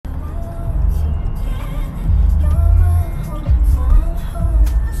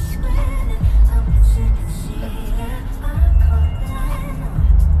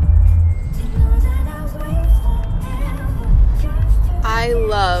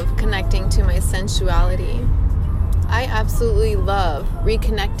reconnecting to my sensuality. I absolutely love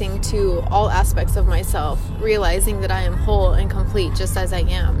reconnecting to all aspects of myself, realizing that I am whole and complete just as I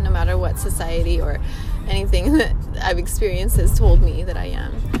am, no matter what society or anything that I've experienced has told me that I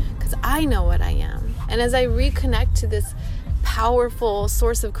am. Because I know what I am. And as I reconnect to this powerful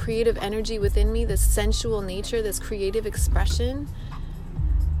source of creative energy within me, this sensual nature, this creative expression,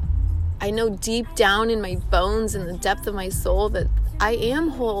 I know deep down in my bones, in the depth of my soul, that I am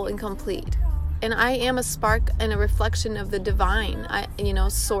whole and complete. And I am a spark and a reflection of the divine,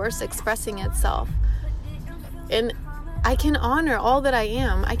 source expressing itself. And I can honor all that I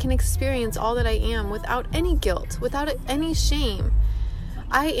am. I can experience all that I am without any guilt, without any shame.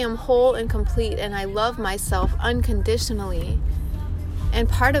 I am whole and complete, and I love myself unconditionally. And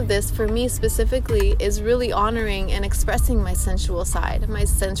part of this, for me specifically, is really honoring and expressing my sensual side, my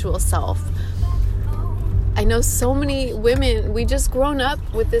sensual self. I know so many women, we just grown up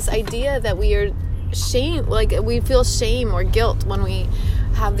with this idea that we are we feel shame or guilt when we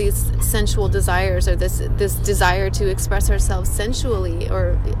have these sensual desires, or this desire to express ourselves sensually,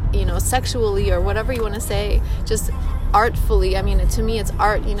 or sexually, or whatever you want to say, just artfully. I mean, to me it's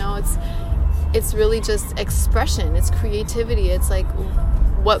art, it's really just expression, it's creativity, it's like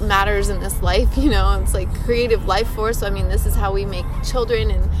what matters in this life, it's like creative life force. So, I mean, this is how we make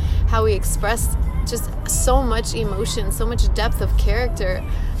children and how we express just so much emotion, so much depth of character.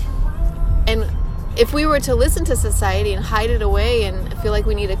 And if we were to listen to society and hide it away and feel like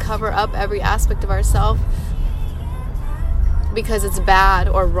we need to cover up every aspect of ourselves because it's bad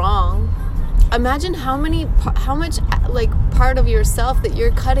or wrong, imagine how much part of yourself that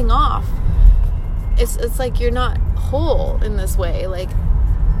you're cutting off. It's like you're not whole in this way.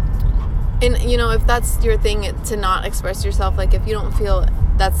 And if that's your thing, to not express yourself, like if you don't feel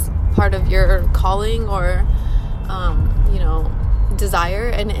that's part of your calling or desire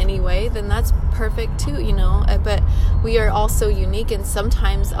in any way, then that's perfect too, but we are also unique, and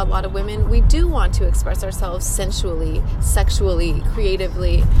sometimes a lot of women, we do want to express ourselves sensually, sexually,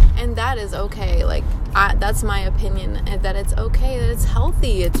 creatively, and that is okay. That's my opinion, that it's okay, that it's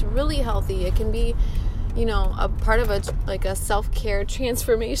healthy, it's really healthy. It can be a part of a self-care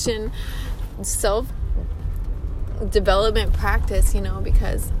transformation, self-development practice,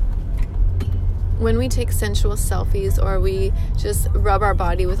 because when we take sensual selfies, or we just rub our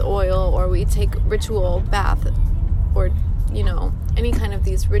body with oil, or we take ritual bath, or any kind of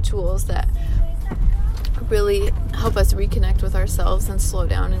these rituals that really help us reconnect with ourselves and slow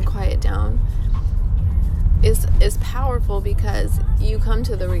down and quiet down, is powerful, because you come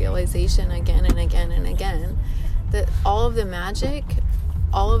to the realization again and again and again that all of the magic,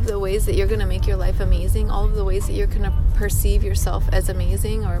 all of the ways that you're going to make your life amazing, all of the ways that you're going to perceive yourself as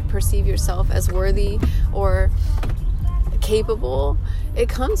amazing, or perceive yourself as worthy or capable, it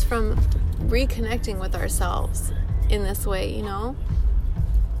comes from reconnecting with ourselves in this way,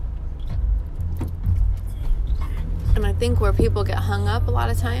 And I think where people get hung up a lot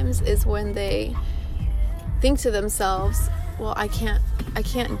of times is when they think to themselves, well, I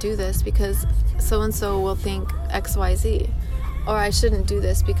can't do this because so-and-so will think XYZ. Or I shouldn't do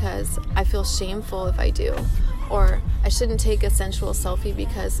this because I feel shameful if I do. Or I shouldn't take a sensual selfie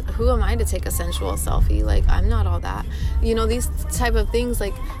because who am I to take a sensual selfie? I'm not all that. These type of things,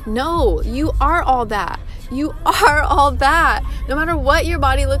 no, you are all that. You are all that. No matter what your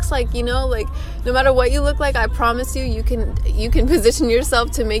body looks like, no matter what you look like, I promise you can position yourself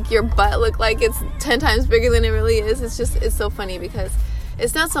to make your butt look like it's 10 times bigger than it really is. It's so funny, because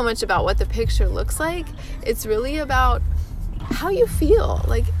it's not so much about what the picture looks like. It's really about how you feel.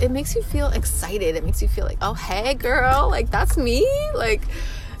 It makes you feel excited. It makes you feel like, oh, hey girl, that's me.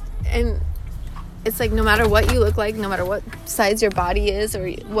 And it's no matter what you look like, no matter what size your body is or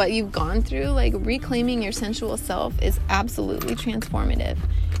what you've gone through, reclaiming your sensual self is absolutely transformative.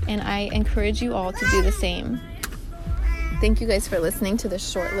 And I encourage you all to do the same. Thank you guys for listening to this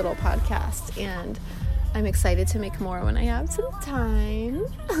short little podcast, and I'm excited to make more when I have some time.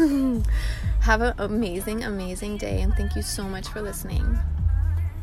 Have an amazing, amazing day, and thank you so much for listening.